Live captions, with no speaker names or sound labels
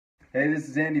Hey, this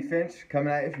is Andy Finch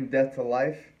coming at you from Death to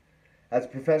Life. As a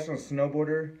professional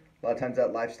snowboarder, a lot of times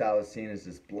that lifestyle is seen as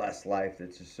this blessed life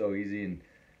that's just so easy and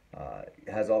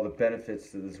has all the benefits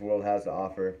that this world has to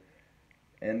offer,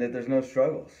 and that there's no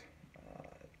struggles. Uh,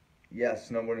 yes,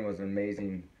 snowboarding was an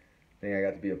amazing thing I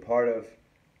got to be a part of,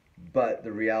 but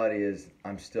the reality is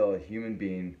I'm still a human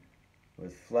being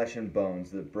with flesh and bones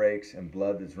that breaks and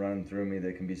blood that's running through me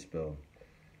that can be spilled.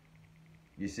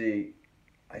 You see,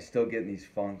 I still get in these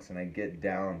funks and I get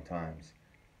down times.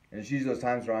 And it's usually those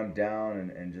times where I'm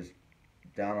down and just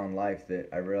down on life that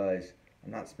I realize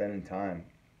I'm not spending time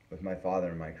with my Father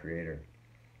and my Creator.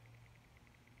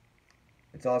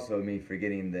 It's also me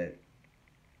forgetting that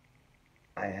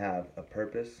I have a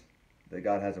purpose, that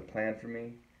God has a plan for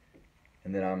me,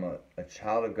 and that I'm a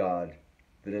child of God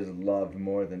that is loved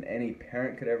more than any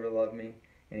parent could ever love me,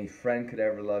 any friend could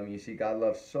ever love me. You see, God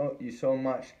loves you so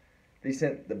much that He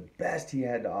sent the best He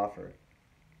had to offer.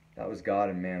 That was God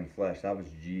in man flesh. That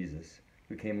was Jesus,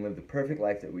 who came and lived the perfect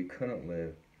life that we couldn't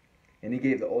live. And He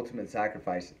gave the ultimate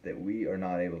sacrifice that we are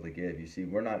not able to give. You see,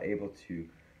 we're not able to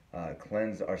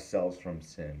cleanse ourselves from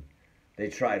sin. They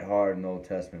tried hard in the Old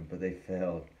Testament, but they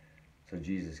failed. So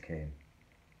Jesus came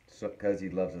because He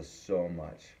loves us so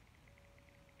much.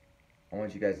 I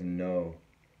want you guys to know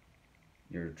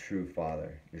your true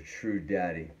Father, your true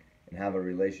Daddy, and have a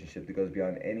relationship that goes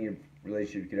beyond any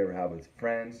relationship you could ever have with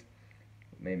friends,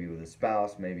 maybe with a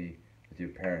spouse, maybe with your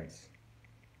parents.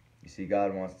 You see,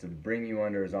 God wants to bring you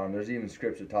under His arm. There's even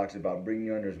scripture that talks about bringing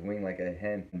you under His wing like a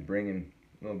hen and bringing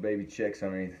little baby chicks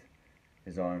underneath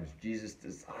His arms. Jesus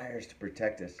desires to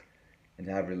protect us and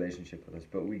to have a relationship with us,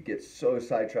 but we get so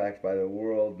sidetracked by the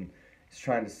world and it's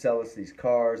trying to sell us these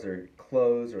cars or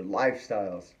clothes or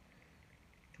lifestyles.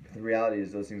 But the reality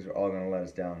is those things are all going to let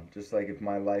us down. Just like if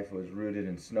my life was rooted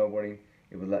in snowboarding,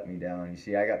 it would let me down. You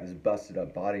see, I got this busted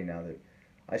up body now that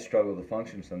I struggle to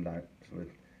function sometimes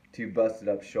with two busted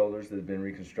up shoulders that have been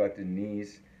reconstructed,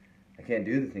 knees. I can't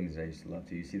do the things that I used to love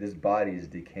to. You see, this body is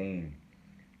decaying,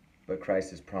 but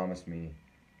Christ has promised me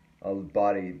a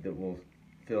body that will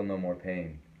feel no more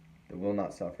pain, that will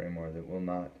not suffer anymore, that will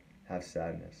not have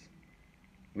sadness.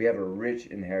 We have a rich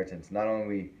inheritance, not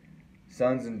only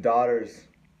sons and daughters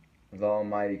of the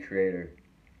Almighty Creator,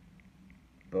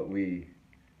 but we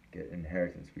get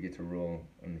inheritance. We get to rule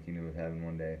in the kingdom of heaven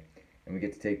one day, and we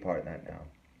get to take part in that now.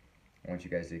 I want you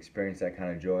guys to experience that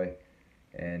kind of joy,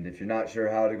 and if you're not sure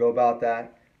how to go about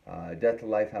that, Death to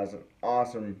Life has an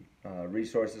awesome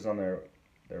resources on their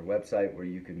website where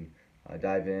you can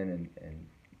dive in and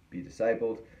be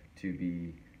discipled, to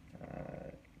be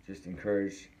just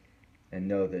encouraged, and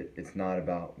know that it's not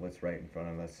about what's right in front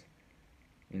of us.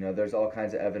 You know, there's all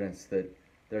kinds of evidence that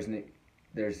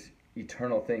there's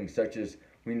eternal things, such as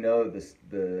we know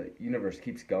the universe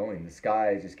keeps going, the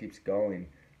sky just keeps going.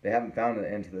 They haven't found an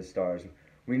end to the stars.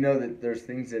 We know that there's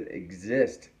things that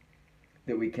exist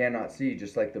that we cannot see,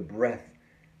 just like the breath.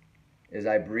 As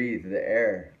I breathe the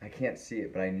air, I can't see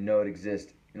it, but I know it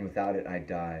exists, and without it I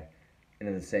die.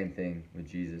 And the same thing with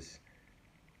Jesus.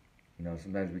 You know,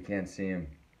 sometimes we can't see Him,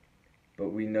 but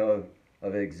we know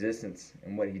of His existence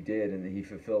and what He did, and that He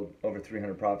fulfilled over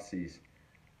 300 prophecies.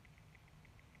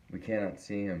 We cannot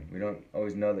see Him. We don't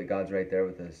always know that God's right there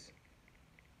with us,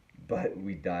 but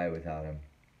we die without Him.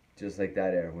 Just like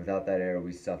that air. Without that air,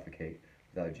 we suffocate.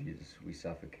 Without Jesus, we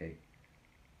suffocate.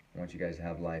 I want you guys to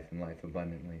have life and life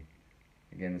abundantly.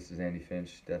 Again, this is Andy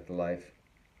Finch, Death to Life.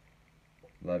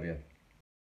 Love you.